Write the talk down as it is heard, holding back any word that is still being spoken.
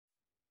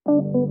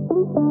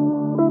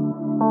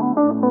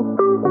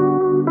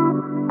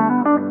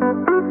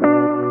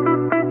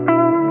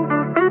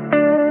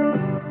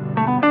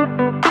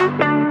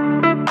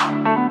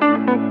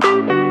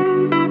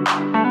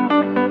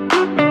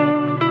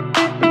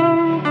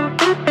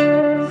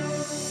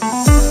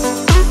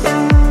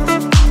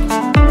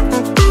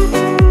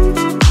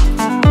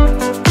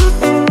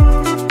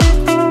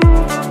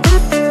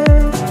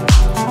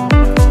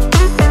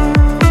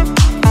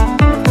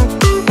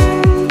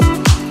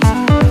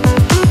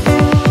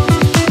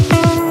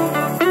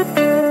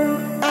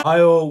Hi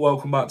all,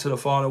 welcome back to the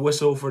final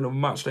whistle for another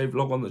matchday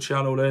vlog on the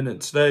channel then,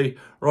 and today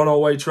we're on our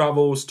way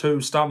travels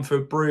to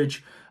Stamford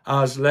Bridge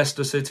as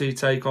Leicester City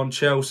take on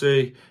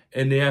Chelsea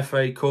in the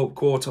FA Cup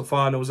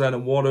quarter-finals then,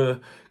 and what a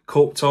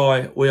cup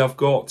tie we have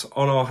got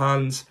on our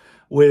hands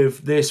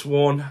with this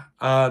one.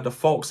 The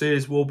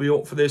Foxes will be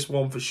up for this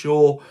one for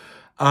sure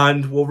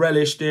and will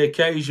relish the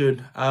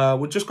occasion.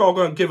 We're just going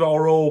to go and give it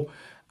our all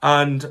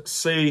and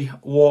see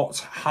what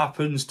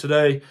happens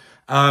today.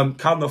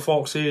 Can the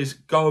Foxes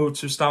go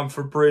to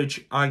Stamford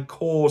Bridge and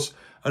cause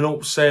an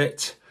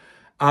upset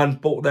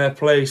and book their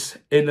place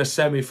in the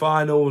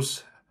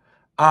semi-finals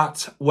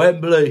at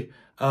Wembley?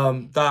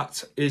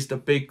 That is the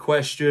big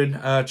question.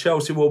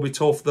 Chelsea will be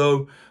tough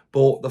though,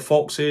 but the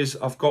Foxes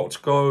have got to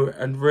go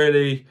and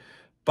really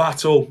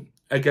battle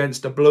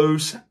against the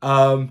Blues.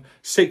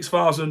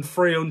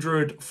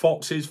 6,300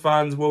 Foxes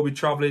fans will be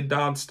travelling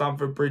down to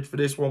Stamford Bridge for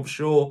this one for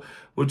sure.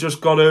 We've just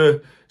got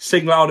to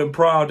sing loud and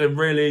proud and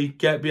really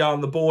get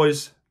behind the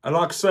boys. And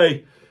like I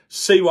say,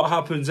 see what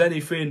happens.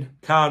 Anything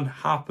can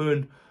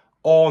happen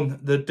on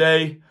the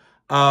day.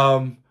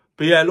 But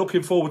yeah,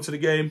 looking forward to the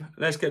game.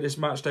 Let's get this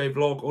match day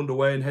vlog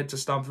underway and head to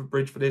Stamford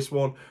Bridge for this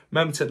one.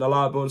 Remember to hit the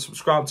like button,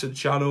 subscribe to the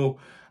channel.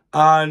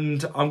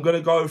 And I'm going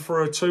to go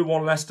for a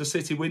 2-1 Leicester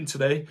City win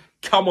today.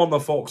 Come on, the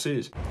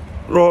Foxes.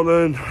 Right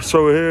then,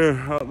 so we're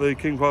here at the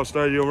King Power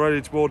Stadium,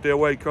 ready to board the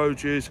away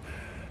coaches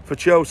for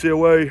Chelsea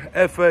away.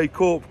 FA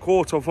Cup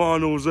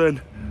quarter-finals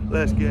then.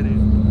 Let's get it.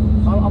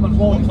 I'm at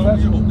morning for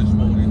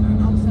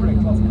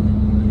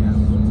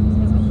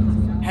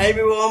Hey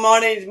everyone,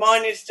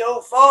 mine is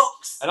still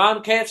Fox. And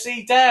I'm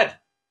KFC Dad.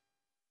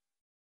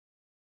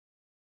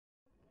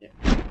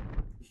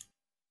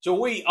 So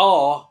we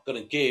are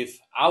going to give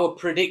our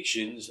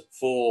predictions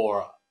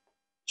for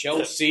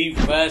Chelsea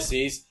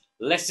versus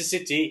Leicester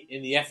City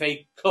in the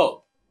FA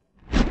Cup.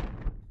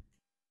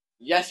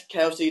 Yes,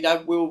 Kelsey,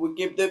 that we will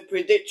give the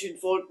prediction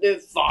for the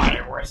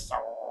final whistle.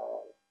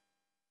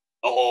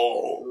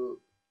 Oh.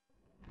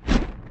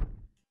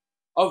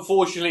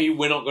 Unfortunately,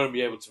 we're not going to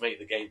be able to make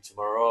the game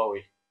tomorrow, are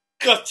we?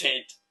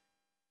 Gutted.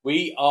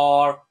 We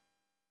are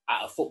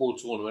at a football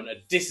tournament,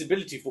 a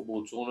disability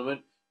football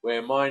tournament,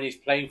 where mine is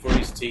playing for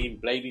his team,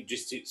 Blaby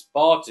District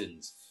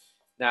Spartans.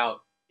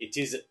 Now, it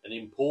is an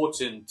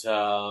important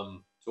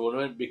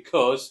tournament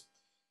because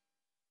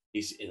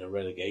he's in a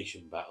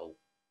relegation battle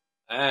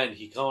and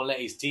he can't let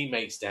his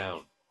teammates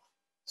down.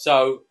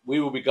 So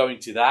we will be going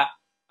to that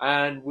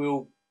and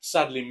we'll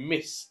sadly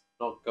miss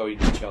not going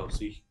to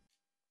Chelsea.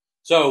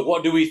 So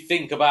what do we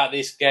think about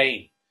this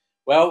game?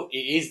 Well, it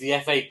is the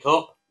FA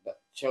Cup.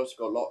 But Chelsea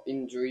got a lot of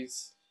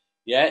injuries.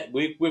 Yeah,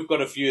 we've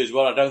got a few as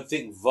well. I don't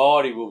think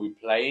Vardy will be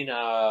playing.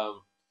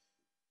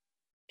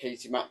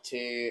 Casey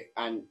Matthew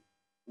and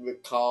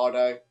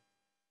Ricardo.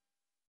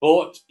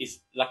 But it's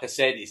like I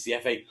said, it's the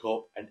FA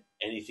Cup and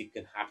anything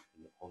can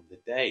happen on the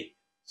day.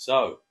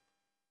 So,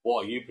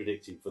 what are you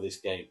predicting for this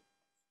game?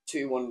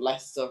 2-1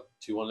 Leicester.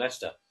 2-1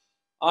 Leicester.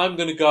 I'm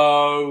going to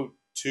go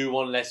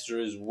 2-1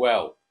 Leicester as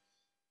well.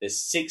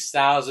 There's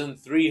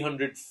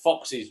 6,300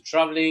 Foxes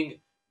travelling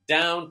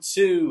down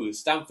to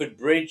Stamford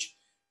Bridge.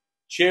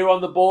 Cheer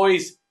on the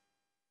boys,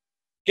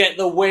 get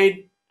the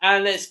win,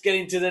 and let's get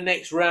into the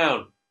next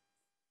round.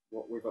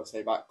 What we've got to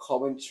say about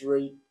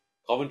Coventry.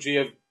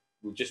 Coventry,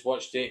 we've just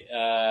watched it.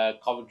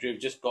 Coventry have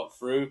just got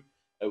through.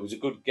 It was a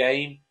good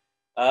game.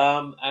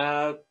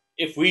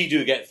 If we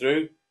do get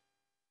through,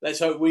 let's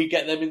hope we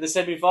get them in the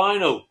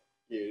semi-final.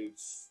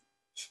 Yes.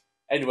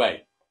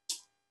 Anyway,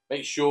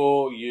 make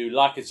sure you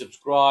like and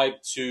subscribe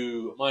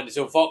to Mind Is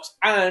Still Fox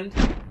and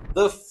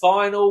the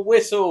final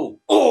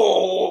whistle.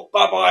 Oh,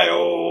 bye-bye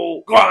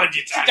all. Grind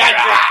your time.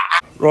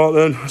 Right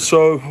then,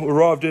 so we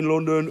arrived in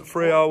London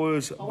 3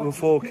 hours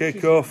before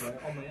kick-off.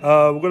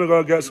 We're going to go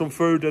and get some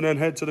food and then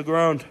head to the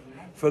ground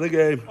for the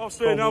game.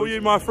 Austin, how are you,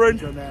 my friend?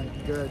 Good, man.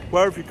 Good.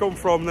 Where have you come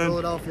from then?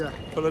 Philadelphia.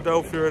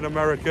 Philadelphia in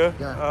America.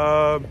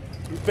 Yeah.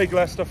 Big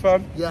Leicester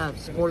fan? Yeah,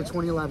 supported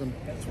 2011.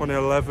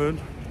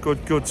 2011.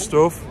 Good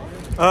stuff.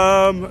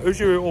 Who's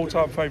your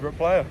all-time favourite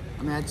player?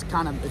 I mean, it's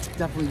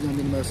definitely going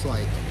to be the most,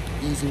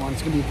 easy one.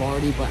 It's going to be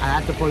Vardy, but I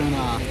had to put in,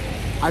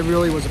 I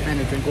really was a fan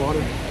of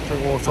Drinkwater.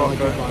 Drinkwater, okay.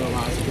 Drinkwater a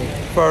lot as a kid.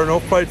 Fair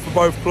enough. Played for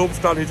both clubs,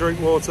 Danny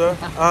Drinkwater.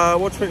 What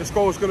do you think the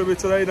score is going to be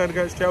today then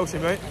against Chelsea,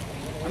 mate?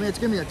 I mean, it's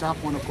going to be a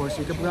tough one, of course.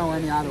 You could go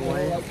any either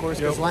way, of course,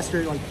 because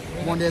Leicester,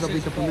 one day they'll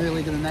beat the Premier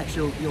League, and the next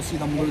you'll see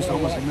them lose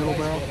almost at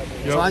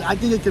Middlesbrough. Yep. So I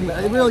think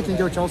it really can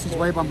go Chelsea's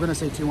way, but I'm going to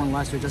say 2-1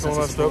 Leicester, just as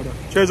a supporter.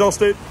 Cheers,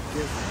 Austin.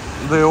 Cheers.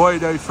 the away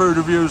day food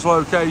reviews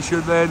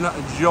location then,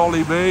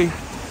 Jollibee.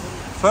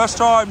 First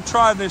time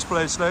trying this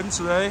place then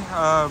today.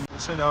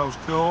 Seen how it was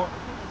cool.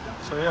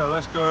 So yeah,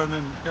 let's go in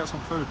and get some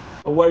food.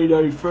 Away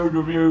day food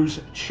reviews,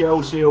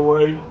 Chelsea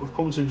away. We've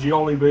come to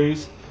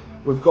Jollibee's.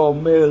 We've got a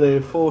meal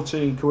here,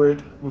 14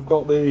 quid. We've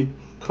got the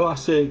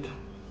classic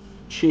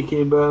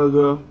chicken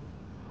burger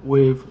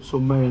with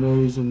some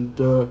mayonnaise and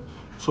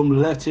some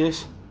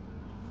lettuce.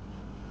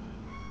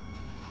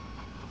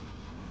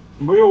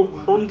 Real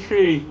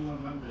crunchy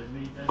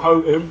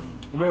coating,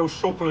 real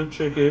succulent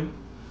chicken.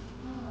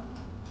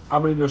 I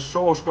mean, the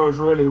sauce goes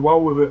really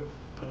well with it.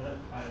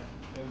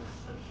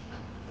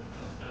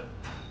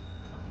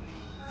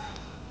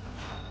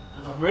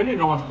 Really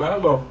nice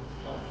burger.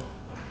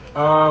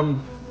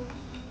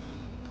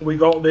 We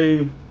got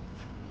the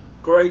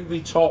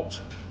gravy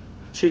topped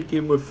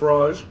chicken with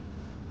fries.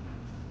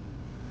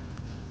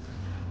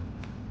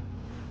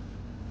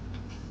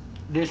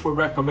 This was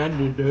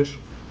recommended this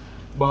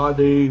by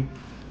the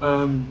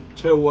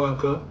till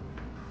worker.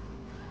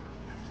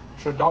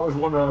 So that was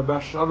one of our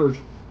best sellers.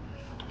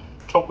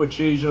 Top with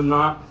cheese and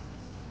that.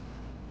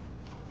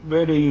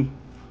 Really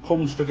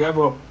comes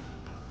together.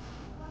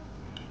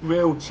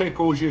 Real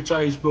tickles your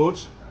taste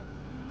buds.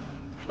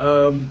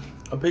 A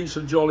piece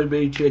of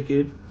Jollibee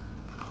chicken.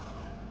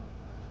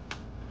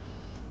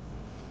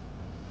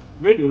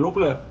 Really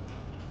lovely.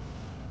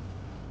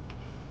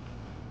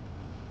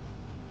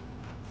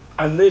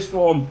 And this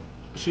one,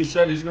 she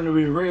said, is going to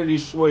be really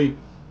sweet.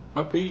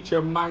 A peach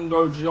and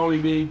mango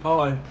Jollibee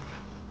pie. I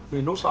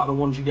mean, it looks like the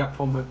ones you get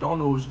from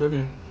McDonald's, doesn't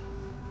it?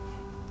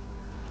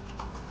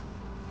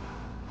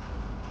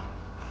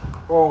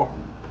 Oh,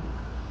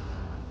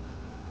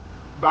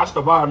 that's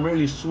the vibe.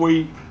 Really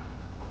sweet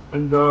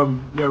and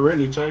yeah,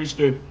 really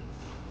tasty.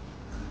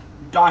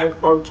 Diet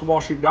Coke to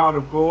wash it down,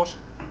 of course.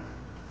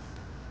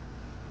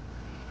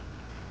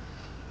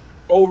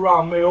 All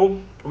round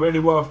meal, really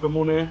worth the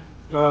money.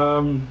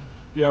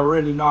 Yeah,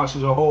 really nice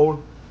as a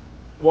whole.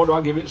 What do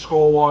I give it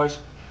score wise?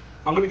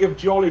 I'm going to give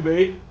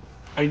Jollibee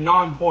a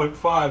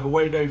 9.5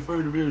 away day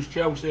food reviews,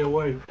 Chelsea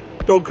away.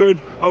 Duncan,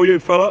 how are you,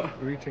 fella?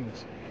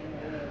 Greetings.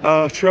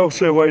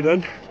 Chelsea away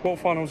then.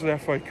 Quarterfinals of the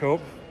FA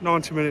Cup,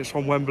 90 minutes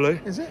on Wembley.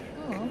 Is it?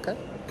 Oh, okay.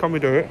 Can we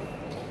do it?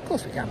 Of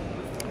course we can.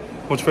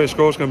 What do you think the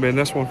score's going to be in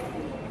this one?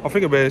 I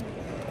think it'll be a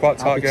quite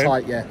tight game.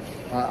 Tight, yeah.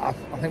 I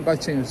think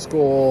both teams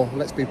score,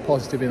 let's be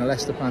positive in a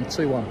Leicester plan,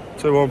 2-1.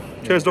 2-1.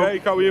 Cheers, Doug.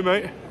 How are you,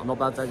 mate? I'm not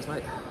bad, thanks,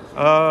 mate.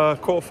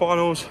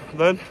 Quarterfinals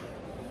then,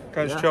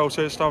 against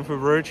Chelsea at Stamford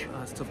Bridge.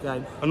 That's a tough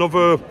game.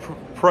 Another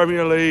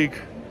Premier League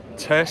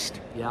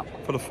test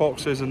for the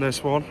Foxes in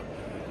this one.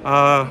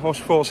 What's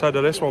your thoughts ahead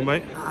of this one,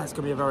 mate? It's going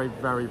to be a very,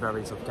 very,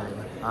 very tough game.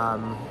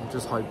 I'm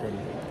just hoping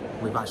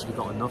we've actually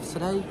got enough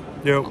today.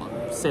 Yep.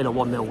 Seeing a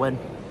 1-0 win.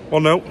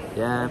 1-0.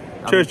 Yeah.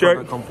 Cheers,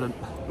 Jake. Confident.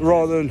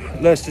 Rather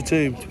than Leicester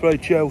team to play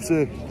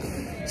Chelsea.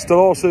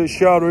 Stalossi,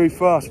 Shadri,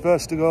 Fast,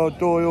 Vestergaard,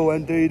 Doyle,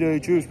 Ndidi,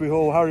 Dewsbury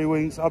Hall, Harry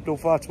Winks, Abdul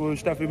Fatah,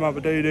 Steffi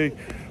Mavadidi,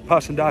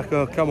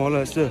 Passandaka. Come on,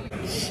 Leicester.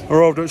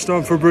 Arrived at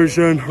Stamford Bridge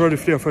then, ready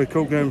for the FA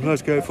Cup game.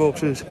 Let's go,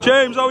 Foxes.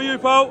 James, how are you,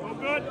 pal? I'm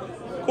good.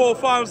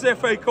 Quarterfinals of the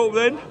FA Cup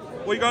then.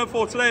 What are you going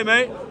for today,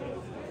 mate?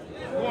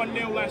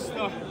 1-0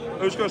 Leicester.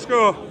 Who's going to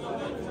score?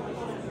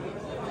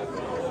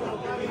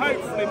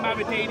 Hopefully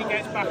Mavadini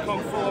gets back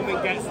on form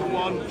and gets the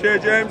one.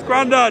 Cheers, James.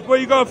 Grandad, what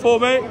are you going for,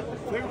 mate?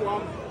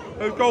 2-1.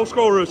 Who's goal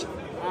scorers?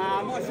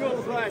 I'm not sure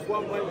the first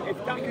one, but if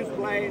Daka's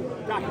playing,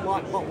 Daka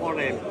might put one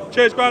in.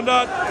 Cheers,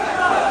 Grandad.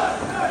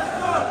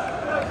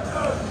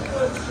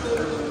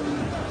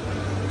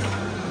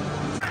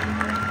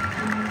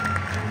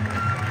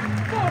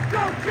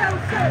 Go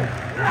Chelsea!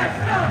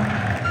 Leicester!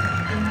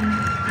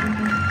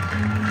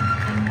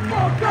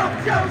 Go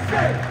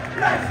Chelsea!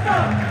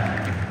 Leicester!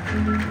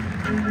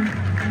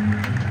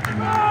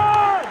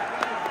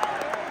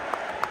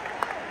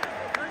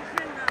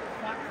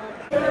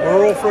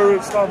 We're all through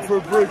at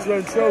Stamford Bridge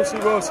then. Chelsea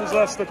versus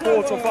Leicester,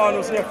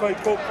 quarter-finals of the FA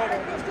Cup.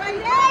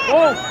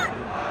 Oh!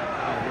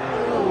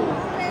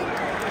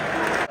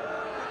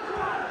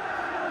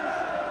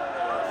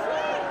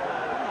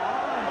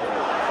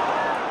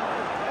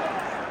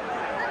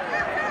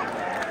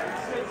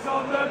 Sits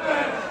on the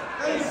bench!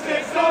 He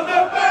sits on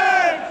the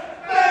bench!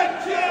 Ben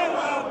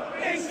Chilwell!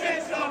 He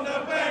sits on the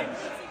bench!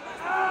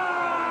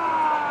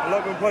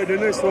 11 played in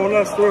this one.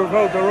 Leicester have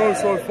held their own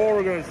so far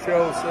against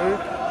Chelsea.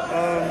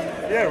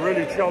 Yeah,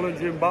 really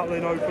challenging,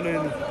 battling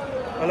opening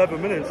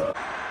 11 minutes.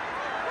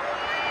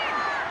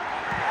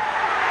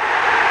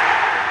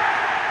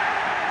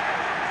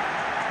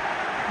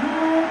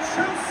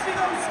 Chelsea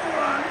goal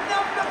scorer,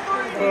 number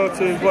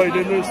 3! 13 played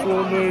in this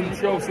one, then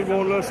Chelsea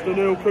 1, Leicester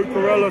 0.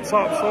 Cucurella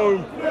taps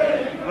home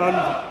and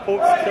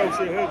puts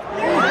Chelsea ahead.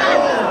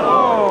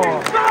 Oh.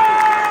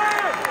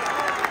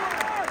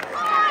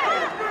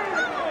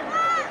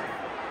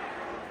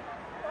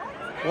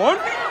 One?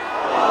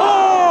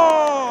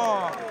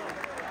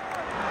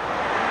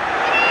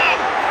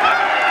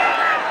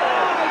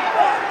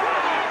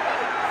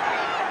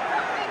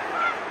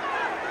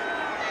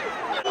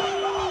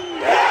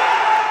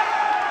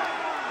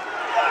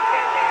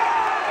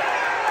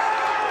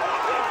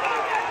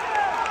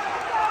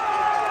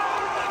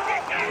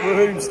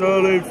 Raheem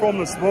Sterling from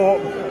the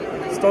spot.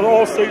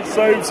 Stolarczyk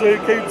saves it,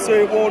 keeps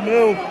it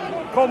 1-0.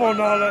 Come on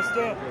now,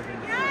 Leicester.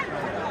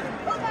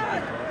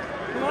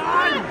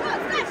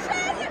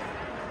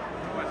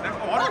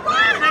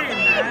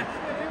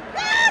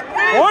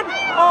 One?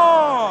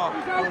 Oh!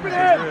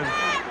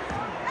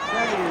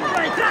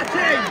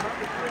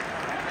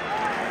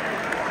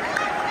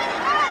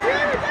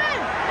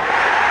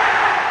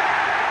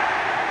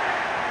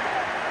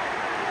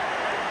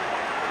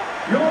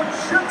 Your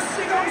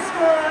Chelsea goal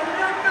scorer,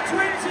 number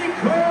 20,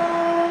 Cole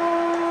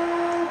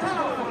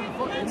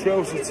Palmer.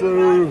 Chelsea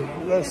 2,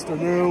 Leicester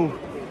 0.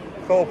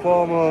 Cole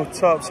Palmer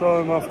taps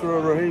home after a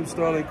Raheem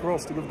Sterling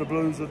cross to give the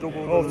Blues a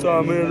double. Half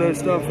time here at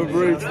Stamford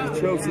Bridge.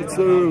 Chelsea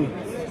 2,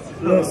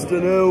 Leicester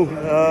 0.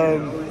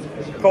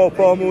 Cole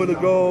Palmer with a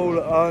goal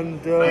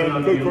and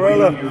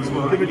Cucurella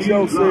giving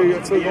Chelsea a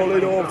 2-goal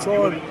lead at half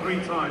time.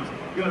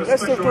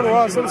 Leicester have done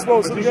alright some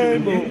spots in the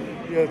game, but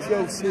yeah,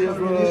 Chelsea have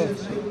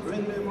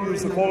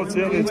used the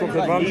quality and they took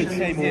advantage.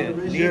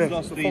 Yeah,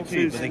 lost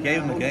 3-2, but they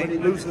gave them the game.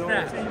 Losing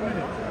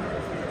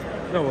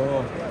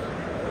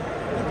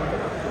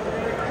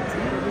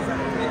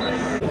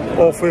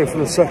All fair for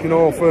the second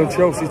half.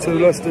 Chelsea 2,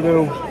 Leicester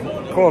 0.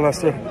 Come on,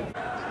 Leicester.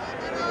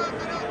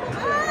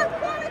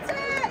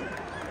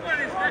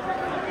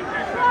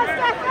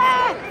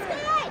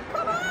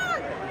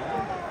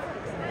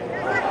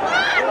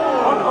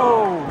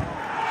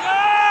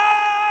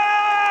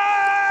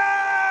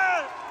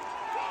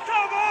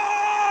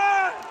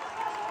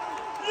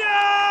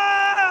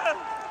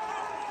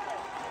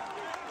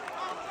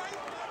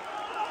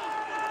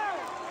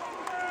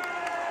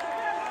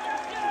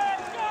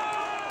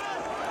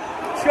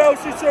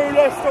 Chelsea 2,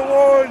 Leicester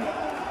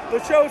 1. The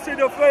Chelsea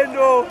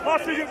defender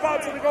passing it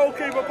back to the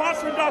goalkeeper,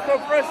 passing back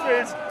and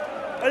presses,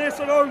 and it's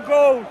an own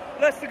goal.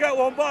 Leicester get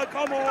one back,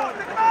 come on.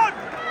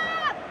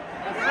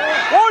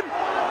 One!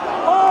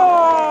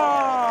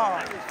 Oh!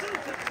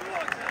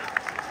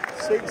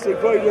 60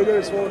 played in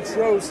this one.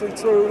 Chelsea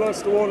 2,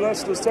 Leicester 1.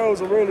 Leicester's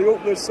tails are really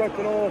up this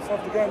second half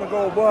after getting the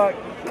goal back.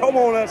 Come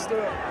on,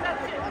 Leicester.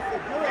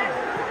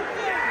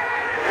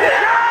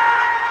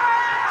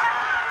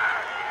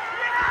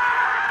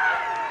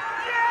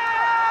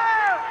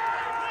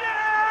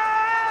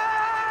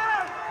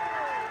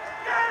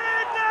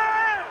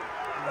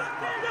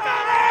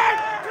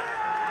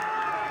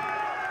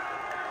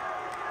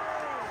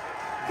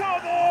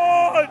 Come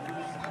on!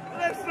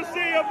 Leicester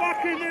City are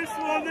back in this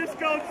one. This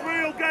goes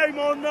real game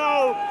on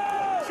now.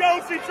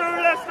 Chelsea 2,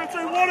 Leicester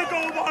 2. What a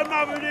goal by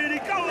Mamadini.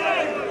 Come on!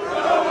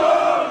 Come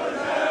on,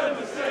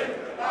 Leicester City.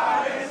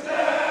 That is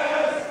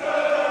Leicester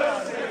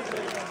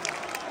City.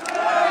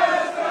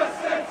 Leicester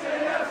City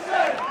FC.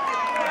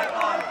 We're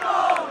on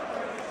goal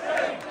to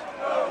sing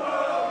the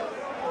world.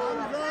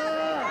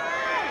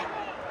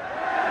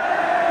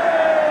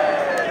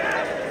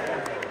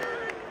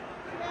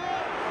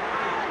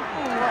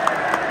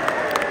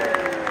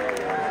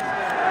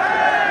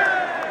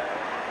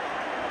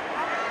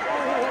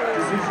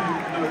 Decision,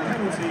 no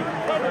penalty.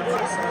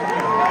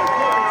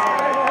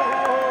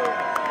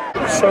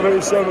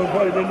 77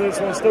 played in this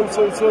one, still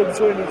 2-2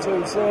 between the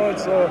two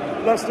sides.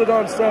 Leicester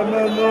don't stand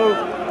men though.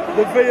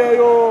 The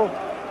VAR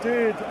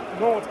did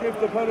not give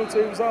the penalty,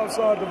 it was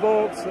outside the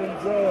box,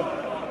 and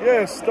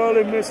yeah,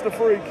 Sterling missed the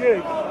free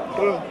kick.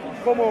 But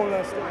come on,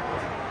 Leicester.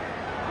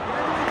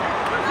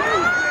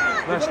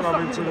 Leicester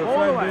having to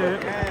defend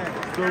it.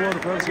 Still on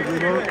defensively,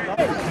 no.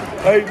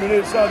 8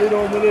 minutes added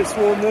on with this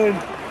one then,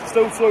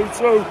 still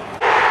 2-2.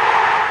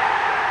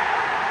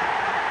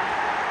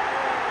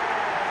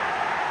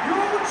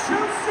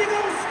 Chelsea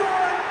goal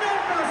scorer,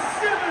 number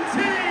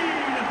 17,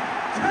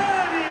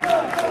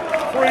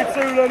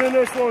 3-2 then in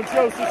this one.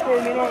 Chelsea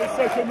scoring in the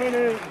 92nd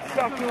minute.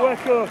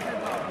 Shakueka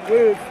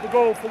with the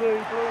goal for the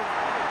Blues.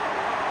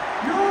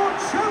 your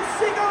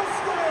Chelsea goal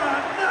scorer,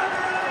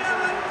 number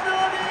 11,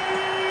 Johnny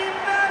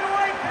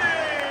Madueke.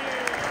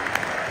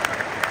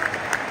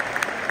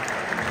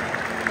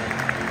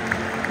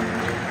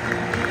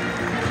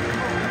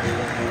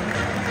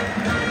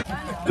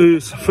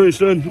 It's finished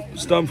then.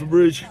 Stamford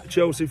Bridge,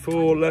 Chelsea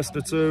 4,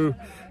 Leicester 2.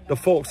 The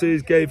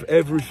Foxes gave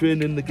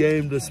everything in the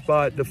game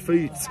despite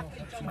defeat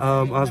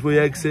as we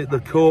exit the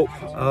cup.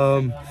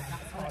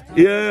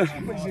 Yeah,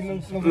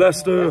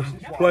 Leicester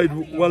played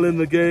well in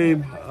the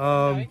game.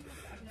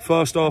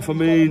 First half,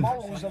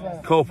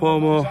 Cole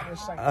Palmer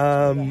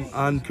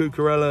and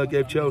Cucurella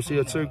gave Chelsea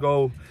a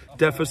 2-goal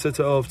deficit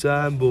at half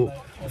time, but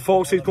the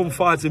Foxes come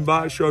fighting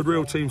back, showed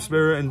real team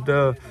spirit, and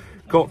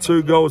got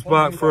 2 goals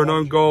back for an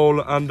own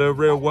goal and a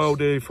real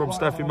worldie from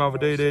Steffi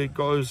Mavididi.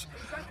 Got us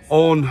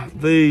on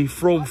the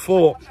front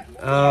foot.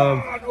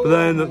 But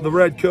then the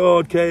red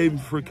card came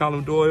for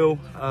Callum Doyle.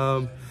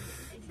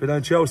 But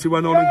then Chelsea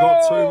went on and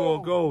got 2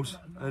 more goals.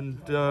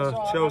 And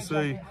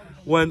Chelsea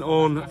went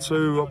on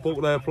to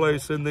book their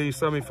place in the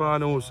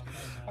semi-finals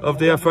of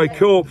the FA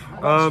Cup.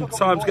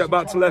 Time to get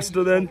back to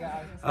Leicester then.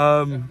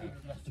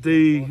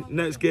 The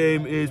next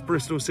game is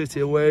Bristol City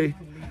away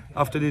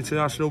after the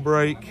international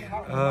break.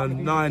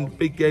 9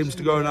 big games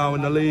to go now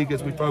in the league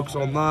as we focus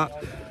on that.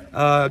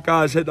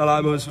 Guys, hit the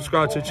like button,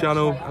 subscribe to the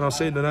channel, and I'll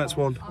see you in the next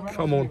one.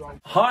 Come on.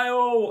 Hi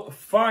all,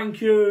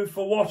 thank you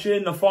for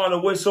watching The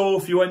Final Whistle.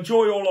 If you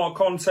enjoy all our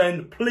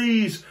content,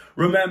 please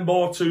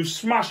remember to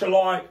smash a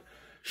like,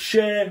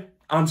 share,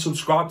 and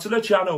subscribe to the channel.